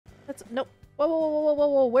That's no. Whoa, whoa, whoa, whoa, whoa,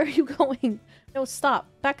 whoa! Where are you going? No, stop.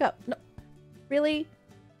 Back up. No, really?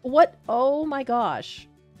 What? Oh my gosh!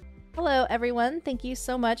 Hello, everyone. Thank you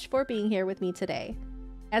so much for being here with me today.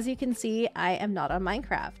 As you can see, I am not on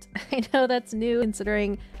Minecraft. I know that's new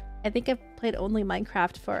considering I think I've played only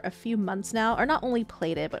Minecraft for a few months now, or not only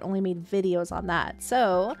played it, but only made videos on that.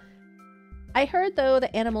 So I heard though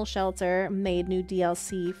the Animal Shelter made new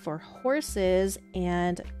DLC for horses,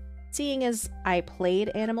 and seeing as I played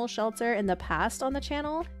Animal Shelter in the past on the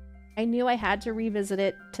channel, I knew I had to revisit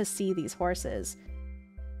it to see these horses.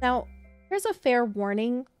 Now, here's a fair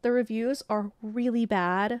warning. The reviews are really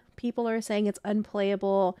bad. People are saying it's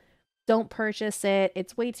unplayable. Don't purchase it.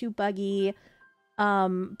 It's way too buggy.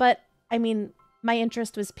 But I mean, my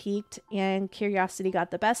interest was piqued and curiosity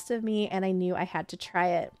got the best of me, and I knew I had to try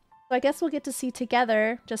it. So I guess we'll get to see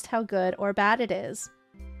together just how good or bad it is.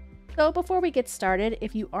 So before we get started,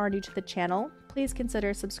 if you are new to the channel, please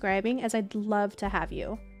consider subscribing as I'd love to have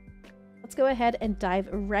you. Let's go ahead and dive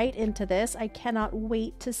right into this. I cannot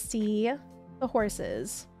wait to see the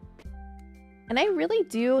horses. And I really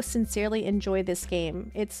do sincerely enjoy this game.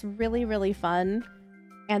 It's really, really fun.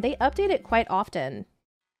 And they update it quite often.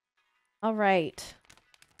 All right.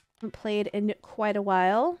 Haven't played in quite a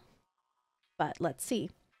while. But let's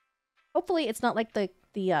see. Hopefully it's not like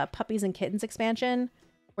the Puppies and Kittens expansion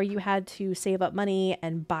where you had to save up money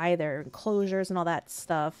and buy their enclosures and all that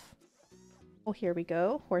stuff. Oh, here we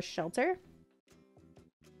go. Horse shelter.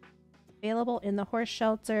 Available in the horse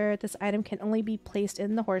shelter. This item can only be placed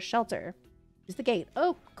in the horse shelter. Use the gate.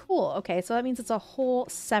 Oh, cool. Okay, so that means it's a whole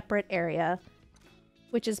separate area,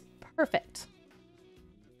 which is perfect.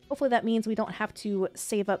 Hopefully that means we don't have to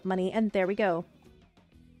save up money. And there we go.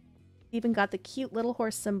 Even got the cute little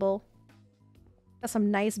horse symbol. Got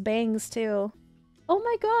some nice bangs too. Oh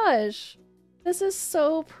my gosh. This is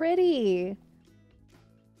so pretty.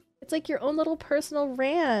 It's like your own little personal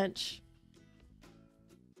ranch.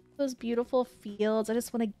 Those beautiful fields. I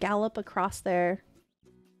just want to gallop across there.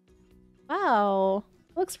 Wow.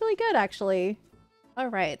 Looks really good, actually.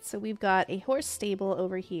 Alright, so we've got a horse stable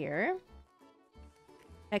over here.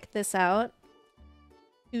 Check this out.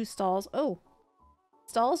 2 stalls. Oh.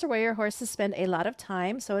 Stalls are where your horses spend a lot of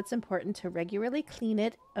time, so it's important to regularly clean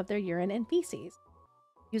it of their urine and feces.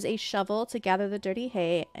 Use a shovel to gather the dirty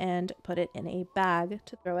hay and put it in a bag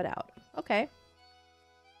to throw it out. Okay.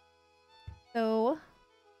 So,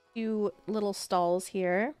 2 little stalls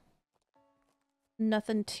here.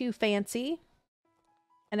 Nothing too fancy.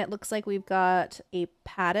 And it looks like we've got a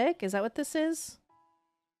paddock. Is that what this is?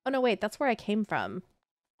 Oh no, wait, that's where I came from.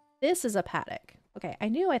 This is a paddock. Okay,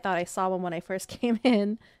 I thought I saw one when I first came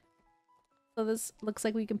in. So this looks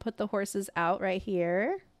like we can put the horses out right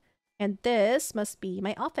here. And this must be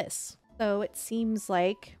my office. So it seems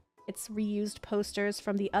like it's reused posters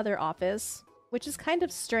from the other office, which is kind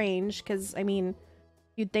of strange because, I mean,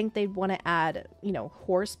 you'd think they'd want to add, you know,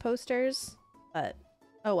 horse posters, but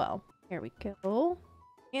oh well. Here we go.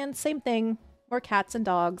 And same thing, more cats and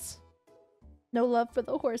dogs. No love for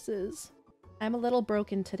the horses. I'm a little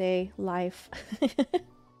broken today, life.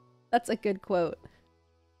 That's a good quote.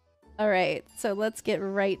 Alright, so let's get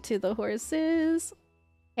right to the horses.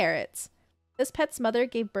 Carrots. This pet's mother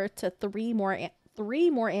gave birth to 3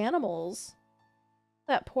 more animals.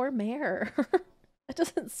 That poor mare. That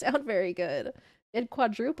doesn't sound very good. It had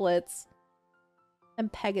quadruplets.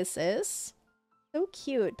 And Pegasus. So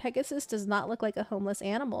cute. Pegasus does not look like a homeless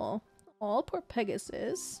animal. Aw, poor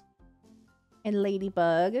Pegasus. And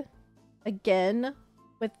Ladybug. Again,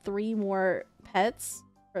 with 3 more pets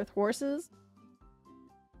or horses.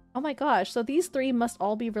 Oh my gosh, so these 3 must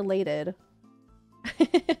all be related.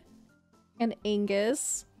 And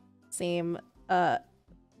Angus, same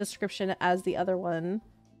description as the other one.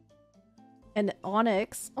 And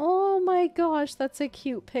Onyx, oh my gosh, that's a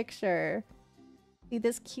cute picture. See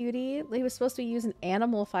this cutie? He was supposed to be using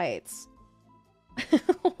animal fights.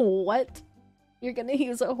 What? You're gonna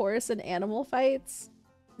use a horse in animal fights?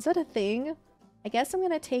 Is that a thing? I guess I'm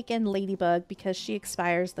gonna take in Ladybug because she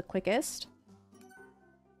expires the quickest.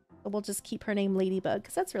 But we'll just keep her name Ladybug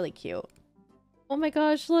because that's really cute. Oh my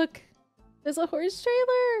gosh, look! There's a horse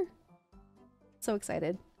trailer! So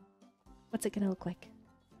excited. What's it gonna look like?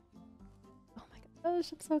 Oh my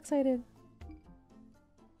gosh, I'm so excited.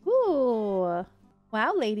 Ooh!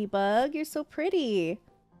 Wow, Ladybug, you're so pretty!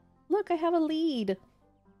 Look, I have a lead!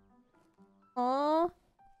 Aww!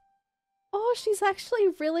 Oh, she's actually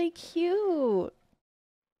really cute!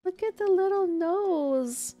 Look at the little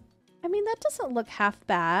nose! I mean, that doesn't look half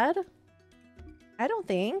bad. I don't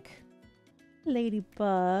think.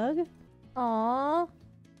 Ladybug. Aww.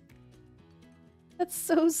 That's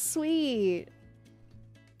so sweet.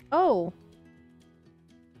 Oh.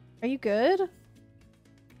 Are you good?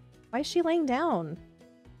 Why is she laying down?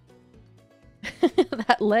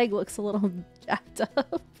 That leg looks a little jacked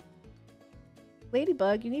up.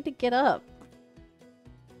 Ladybug, you need to get up.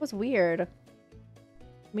 That was weird. I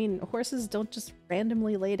mean, horses don't just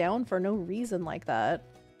randomly lay down for no reason like that.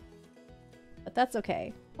 But that's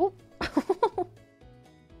okay. Oh!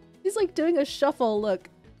 He's like doing a shuffle, look.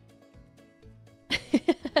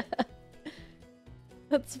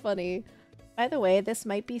 That's funny. By the way, this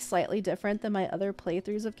might be slightly different than my other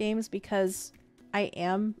playthroughs of games because I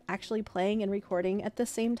am actually playing and recording at the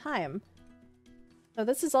same time. So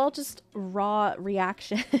this is all just raw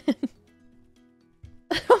reaction.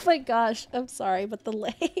 Oh my gosh, I'm sorry, but the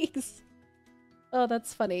legs. Oh,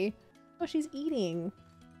 that's funny. Oh, she's eating.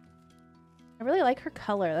 I really like her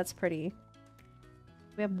color, that's pretty.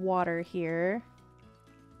 We have water here.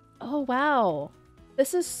 Oh, wow.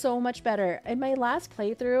 This is so much better. In my last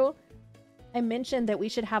playthrough, I mentioned that we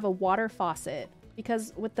should have a water faucet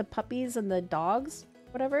because with the puppies and the dogs,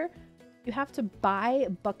 whatever, you have to buy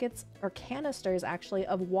buckets or canisters actually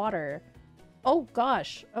of water. Oh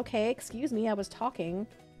gosh. Okay, excuse me, I was talking.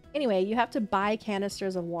 Anyway, you have to buy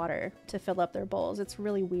canisters of water to fill up their bowls. It's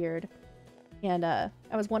really weird. And I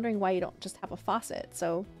was wondering why you don't just have a faucet.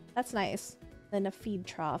 So that's nice. Then a feed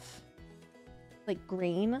trough. Like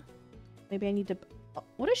grain. Maybe I need to... Oh,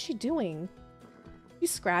 what is she doing?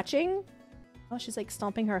 She's scratching? Oh, she's like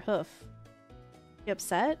stomping her hoof. You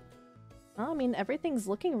upset? Oh, I mean, everything's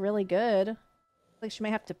looking really good. Like she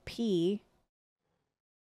might have to pee.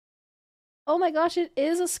 Oh my gosh, it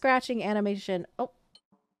is a scratching animation. Oh,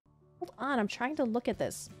 hold on. I'm trying to look at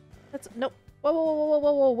this. That's... Nope. Whoa, whoa, whoa, whoa,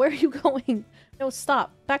 whoa, whoa. Where are you going? No,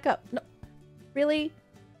 stop. Back up. No. Really?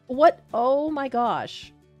 What? Oh my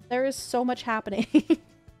gosh. There is so much happening.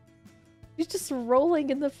 She's just rolling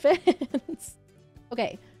in the fence.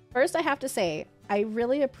 Okay, first I have to say, I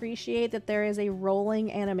really appreciate that there is a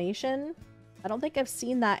rolling animation. I don't think I've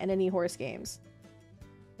seen that in any horse games.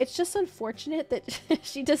 It's just unfortunate that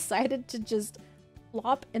she decided to just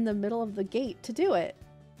flop in the middle of the gate to do it.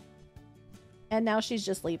 And now she's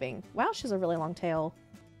just leaving. Wow, she has a really long tail.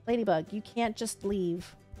 Ladybug, you can't just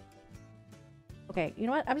leave. Okay, you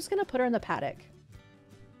know what? I'm just gonna put her in the paddock.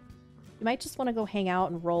 You might just want to go hang out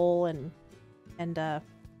and roll and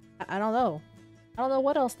I don't know. I don't know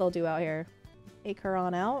what else they'll do out here. Take her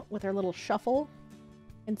on out with her little shuffle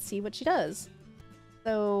and see what she does.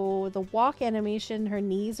 So the walk animation, her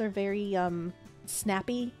knees are very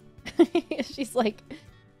snappy. She's like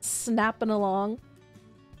snapping along.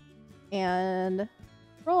 And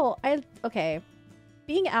roll. Okay.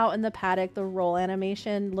 Being out in the paddock, the roll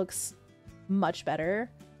animation looks much better.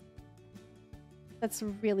 That's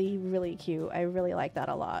really, really cute. I really like that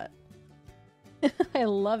a lot. I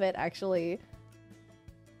love it, actually.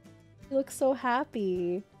 She looks so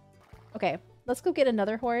happy. Okay, let's go get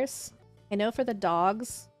another horse. I know for the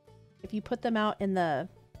dogs, if you put them out in their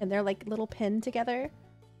like little pen together,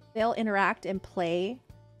 they'll interact and play.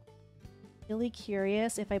 Really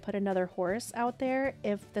curious if I put another horse out there,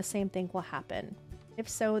 if the same thing will happen. If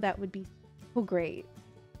so, that would be so great.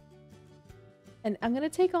 And I'm gonna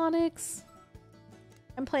take Onyx.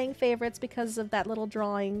 I'm playing favorites because of that little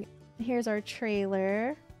drawing. Here's our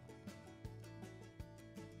trailer.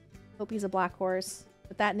 Hope he's a black horse.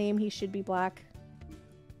 With that name, he should be black.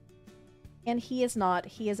 And he is not.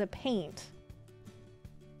 He is a paint.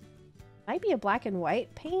 Might be a black and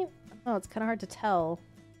white paint? Oh, it's kind of hard to tell.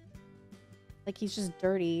 Like he's just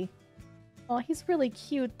dirty. Oh, he's really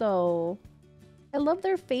cute though. I love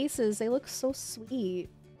their faces. They look so sweet.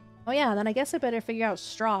 Oh yeah, and then I guess I better figure out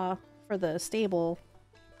straw for the stable.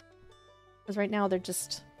 Because right now they're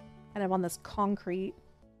just kind of on this concrete.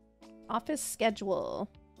 Office schedule.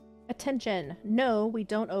 Attention. No, we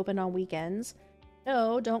don't open on weekends.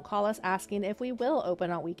 No, don't call us asking if we will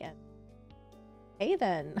open on weekends. Hey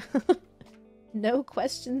then. No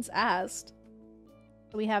questions asked.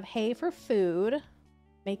 So we have hay for food.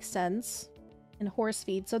 Makes sense. And horse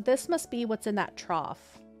feed. So this must be what's in that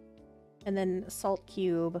trough. And then salt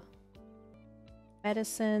cube.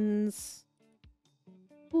 Medicines.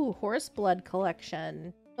 Ooh, horse blood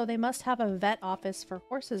collection. So they must have a vet office for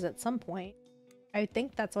horses at some point. I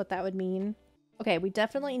think that's what that would mean. Okay, we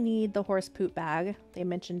definitely need the horse poop bag. They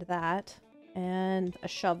mentioned that. And a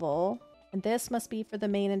shovel. And this must be for the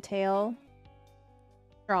mane and tail.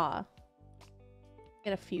 Straw.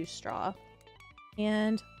 Get a few straw.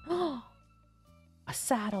 And a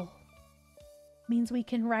saddle. Means we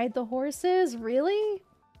can ride the horses? Really?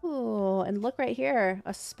 Ooh, and look right here.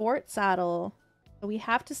 A sport saddle. So we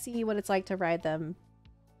have to see what it's like to ride them.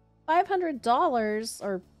 $500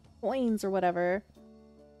 or coins or whatever.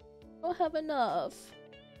 I don't have enough.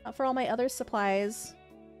 Not for all my other supplies.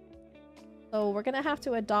 So we're gonna have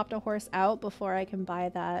to adopt a horse out before I can buy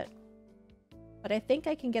that. But I think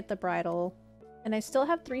I can get the bridle. And I still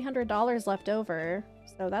have $300 left over,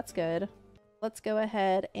 so that's good. Let's go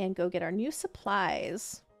ahead and go get our new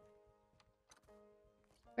supplies.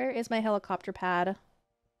 Where is my helicopter pad?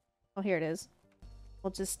 Oh, here it is.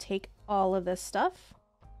 We'll just take all of this stuff.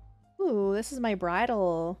 Ooh, this is my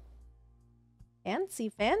bridle. Fancy,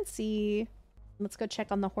 fancy. Let's go check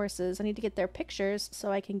on the horses. I need to get their pictures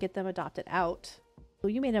so I can get them adopted out. Oh,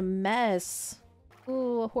 you made a mess.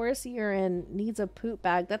 Ooh, a horse urine needs a poop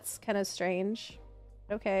bag. That's kind of strange.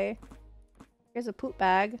 Okay. Here's a poop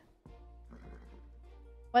bag.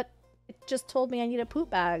 What? It just told me I need a poop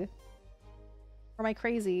bag. Or am I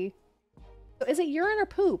crazy? So is it urine or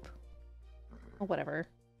poop? Oh, whatever.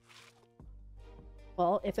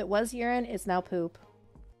 Well, if it was urine, it's now poop.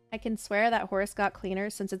 I can swear that horse got cleaner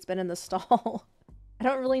since it's been in the stall. I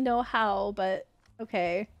don't really know how, but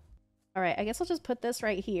okay. Alright, I guess I'll just put this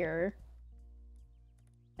right here.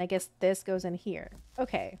 I guess this goes in here.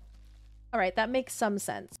 Okay. Alright, that makes some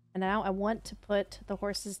sense. And now I want to put the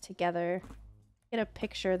horses together. Get a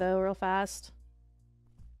picture though real fast.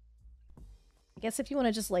 I guess if you want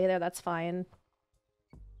to just lay there, that's fine.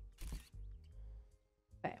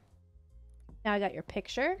 Okay. Now I got your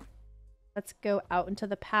picture. Let's go out into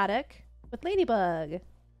the paddock with Ladybug.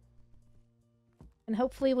 And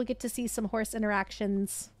hopefully we'll get to see some horse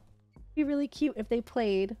interactions. It'd be really cute if they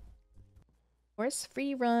played. Horse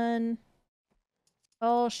free run.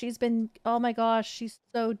 Oh, she's been... Oh my gosh, she's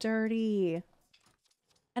so dirty.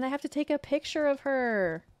 And I have to take a picture of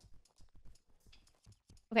her.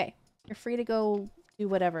 Okay, you're free to go do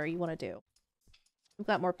whatever you want to do. We've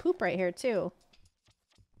got more poop right here, too.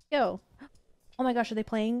 Go. Oh my gosh, are they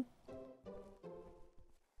playing?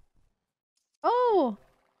 Oh!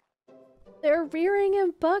 They're rearing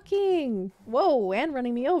and bucking! Whoa, and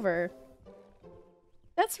running me over.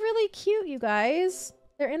 That's really cute, you guys.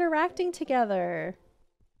 They're interacting together.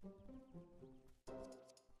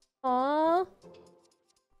 Aww.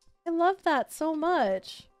 I love that so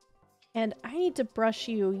much. And I need to brush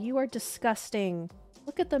you. You are disgusting.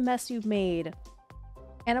 Look at the mess you've made.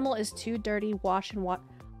 Animal is too dirty. Wash and wash.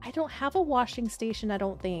 I don't have a washing station, I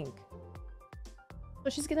don't think. So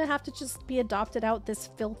she's gonna have to just be adopted out, this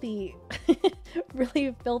filthy,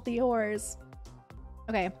 really filthy horse.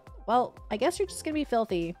 Okay, well, I guess you're just gonna be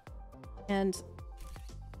filthy. And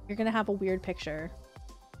you're gonna have a weird picture.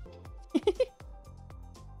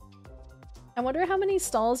 I wonder how many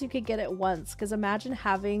stalls you could get at once, because imagine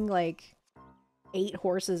having, like, 8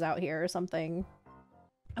 horses out here or something.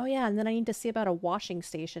 Oh yeah, and then I need to see about a washing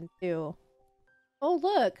station, too. Oh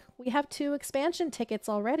look! We have 2 expansion tickets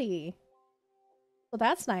already! Well,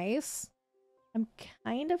 that's nice. I'm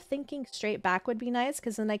kind of thinking straight back would be nice,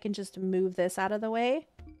 because then I can just move this out of the way.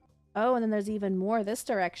 Oh, and then there's even more this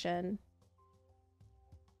direction.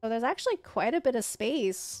 So there's actually quite a bit of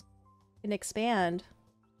space you can expand.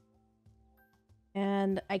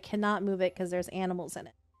 And I cannot move it because there's animals in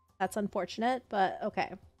it. That's unfortunate, but okay.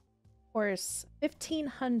 Of course,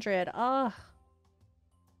 1,500. Ah,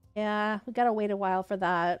 yeah, we gotta wait a while for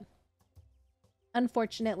that.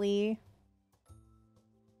 Unfortunately.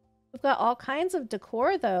 We've got all kinds of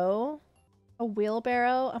decor, though. A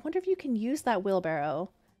wheelbarrow. I wonder if you can use that wheelbarrow.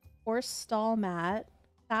 Horse stall mat.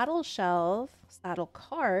 Saddle shelf. Saddle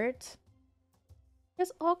cart.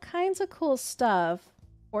 There's all kinds of cool stuff.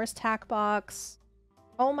 Horse tack box.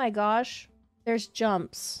 Oh my gosh. There's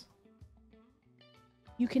jumps.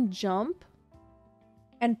 You can jump?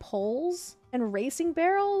 And poles? And racing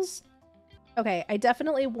barrels? Okay, I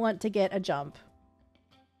definitely want to get a jump.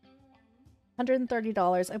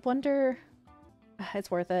 $130. I wonder...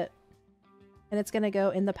 It's worth it. And it's gonna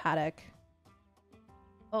go in the paddock.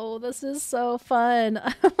 Oh, this is so fun.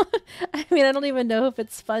 I mean, I don't even know if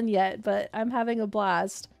it's fun yet, but I'm having a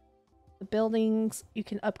blast. The buildings, you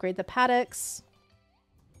can upgrade the paddocks.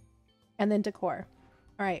 And then decor.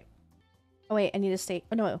 Alright. Oh wait, I need to stay...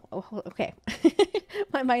 Oh no, oh, okay.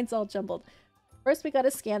 My mind's all jumbled. First, we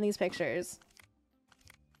gotta scan these pictures.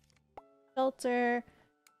 Filter...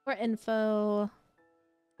 More info.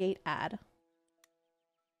 Gate ad.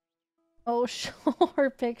 Oh, show her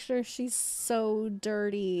picture. She's so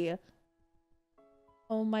dirty.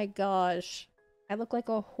 Oh my gosh. I look like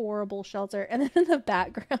a horrible shelter. And then in the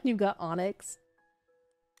background, you got Onyx.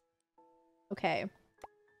 Okay.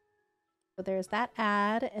 So there's that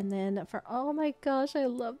ad. And then for... Oh my gosh, I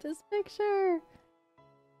love this picture.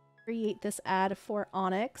 Create this ad for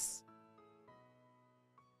Onyx.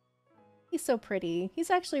 He's so pretty. He's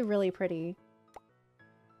actually really pretty.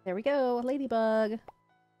 There we go, Ladybug.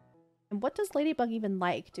 And what does Ladybug even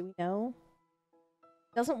like? Do we know?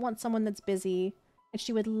 Doesn't want someone that's busy, and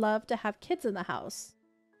she would love to have kids in the house.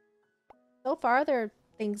 So far, their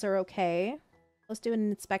things are okay. Let's do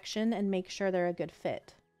an inspection and make sure they're a good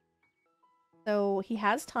fit. So he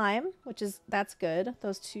has time, that's good.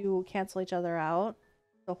 Those two cancel each other out.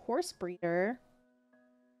 The horse breeder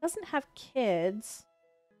doesn't have kids,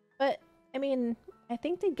 but I mean, I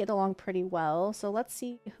think they get along pretty well. So let's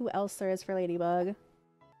see who else there is for Ladybug.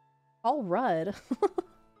 Paul Rudd.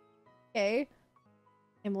 Okay.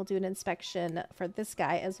 And we'll do an inspection for this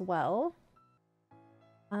guy as well.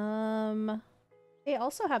 They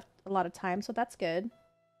also have a lot of time, so that's good.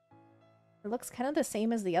 It looks kind of the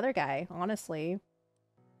same as the other guy, honestly. I'm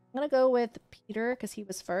gonna go with Peter because he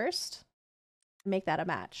was first. Make that a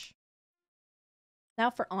match. Now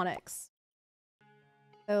for Onyx.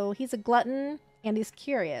 So he's a glutton and he's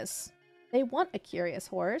curious. They want a curious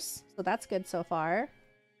horse, so that's good so far.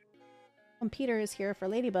 And Peter is here for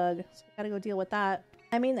Ladybug, so we gotta go deal with that.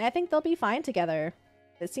 I mean, I think they'll be fine together.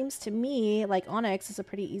 It seems to me like Onyx is a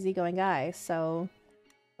pretty easygoing guy, so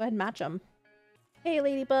go ahead and match him. Hey,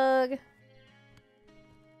 Ladybug!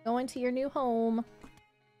 Going to your new home.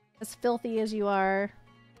 As filthy as you are.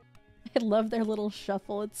 I love their little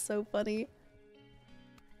shuffle, it's so funny.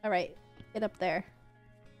 Alright, get up there.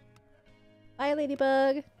 Bye,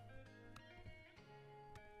 Ladybug!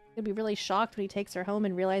 He'll be really shocked when he takes her home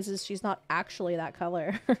and realizes she's not actually that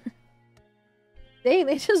color. Dang,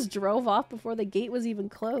 they just drove off before the gate was even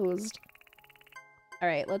closed.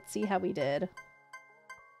 Alright, let's see how we did.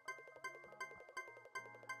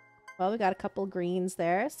 Well, we got a couple greens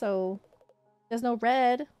there, so there's no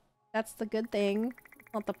red. That's the good thing.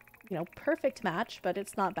 It's not the, perfect match, but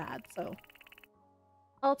it's not bad, so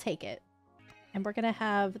I'll take it. And we're gonna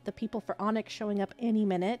have the people for Onyx showing up any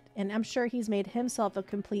minute, and I'm sure he's made himself a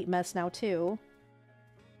complete mess now, too.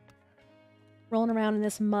 Rolling around in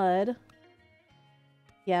this mud.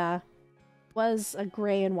 Yeah. Was a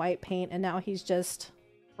gray and white paint, and now he's just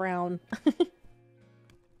brown.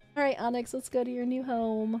 Alright, Onyx, let's go to your new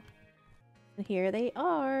home. And here they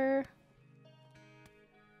are.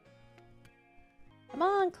 Come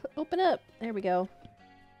on, open up. There we go.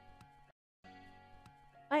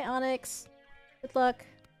 Bye, Onyx. Good luck.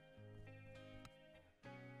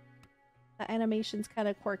 The animation's kind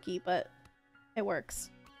of quirky, but it works.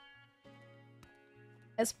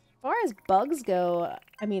 As far as bugs go,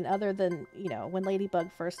 I mean, other than, when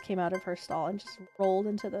Ladybug first came out of her stall and just rolled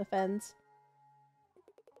into the fence,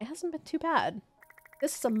 it hasn't been too bad.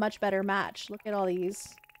 This is a much better match. Look at all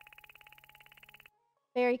these.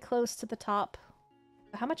 Very close to the top.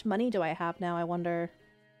 How much money do I have now, I wonder?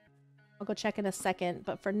 I'll go check in a second,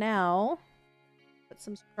 but for now, put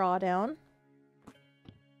some straw down.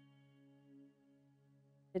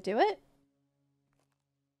 Did it do it?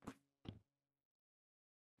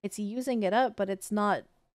 It's using it up, but it's not,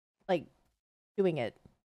 like, doing it.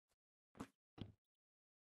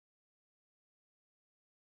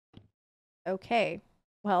 Okay.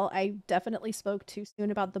 Well, I definitely spoke too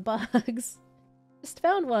soon about the bugs. Just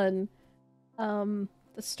found one. The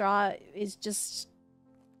straw is just...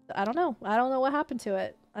 I don't know. I don't know what happened to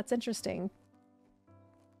it. That's interesting.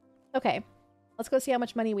 Okay. Let's go see how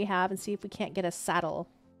much money we have and see if we can't get a saddle.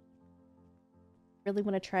 Really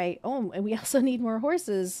want to try... Oh, and we also need more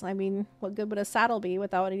horses. I mean, what good would a saddle be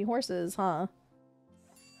without any horses, huh?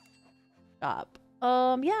 Shop.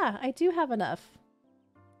 Yeah, I do have enough.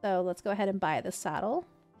 So let's go ahead and buy the saddle.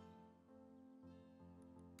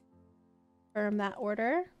 Confirm that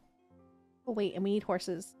order. Oh, wait, and we need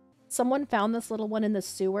horses. Someone found this little one in the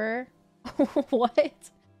sewer. What?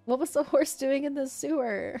 What was the horse doing in the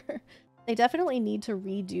sewer? They definitely need to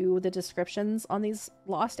redo the descriptions on these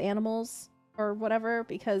lost animals or whatever,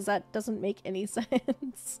 because that doesn't make any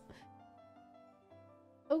sense.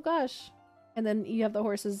 Oh gosh. And then you have the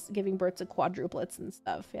horses giving birth to quadruplets and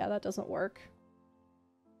stuff. Yeah, that doesn't work.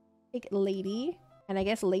 Take Lady. And I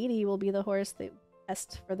guess Lady will be the horse that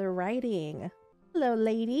best for the riding. Hello,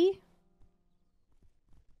 Lady.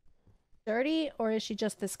 Dirty, or is she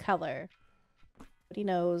just this color? Nobody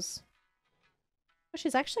knows. Oh,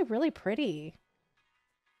 she's actually really pretty.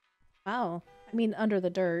 Wow. I mean, under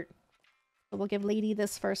the dirt. So we'll give Lady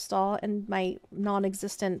this first stall and my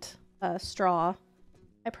non-existent straw.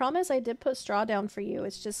 I promise I did put straw down for you.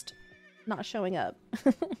 It's just not showing up.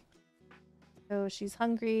 So she's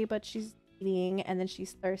hungry, but she's eating, and then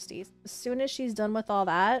she's thirsty. As soon as she's done with all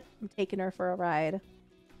that, I'm taking her for a ride.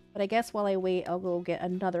 But I guess while I wait, I'll go get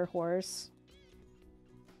another horse.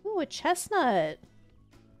 Ooh, a chestnut!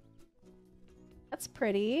 That's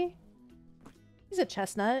pretty. He's a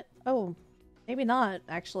chestnut. Oh, maybe not,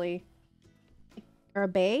 actually. Or a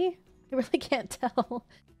bay? I really can't tell.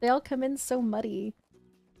 They all come in so muddy.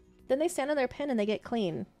 Then they stand in their pen and they get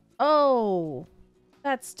clean. Oh,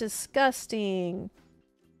 that's disgusting.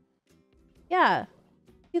 Yeah.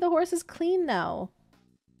 See, the horse is clean now.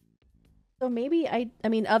 So maybe I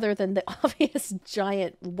mean, other than the obvious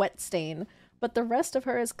giant wet stain, but the rest of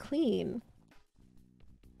her is clean.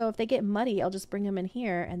 So if they get muddy, I'll just bring them in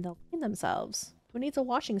here and they'll clean themselves. Who needs a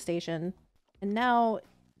washing station? And now...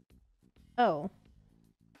 Oh.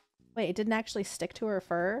 Wait, it didn't actually stick to her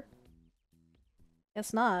fur?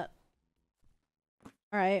 Guess not.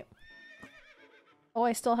 Alright. Oh,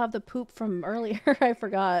 I still have the poop from earlier. I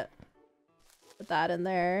forgot. Put that in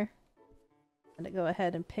there. I'm gonna go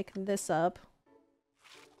ahead and pick this up.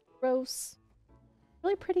 Gross.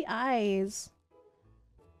 Really pretty eyes.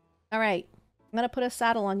 Alright. I'm gonna put a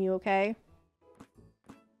saddle on you, okay?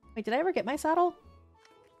 Wait, did I ever get my saddle?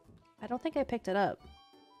 I don't think I picked it up.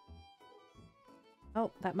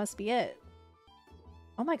 Oh, that must be it.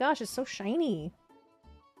 Oh my gosh, it's so shiny.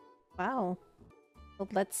 Wow. Well,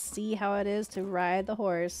 let's see how it is to ride the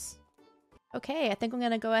horse. Okay, I think I'm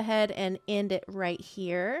gonna go ahead and end it right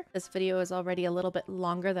here. This video is already a little bit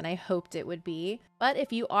longer than I hoped it would be. But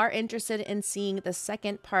if you are interested in seeing the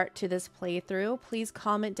second part to this playthrough, please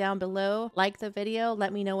comment down below, like the video,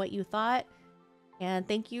 let me know what you thought. And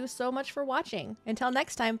thank you so much for watching. Until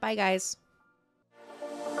next time, bye guys.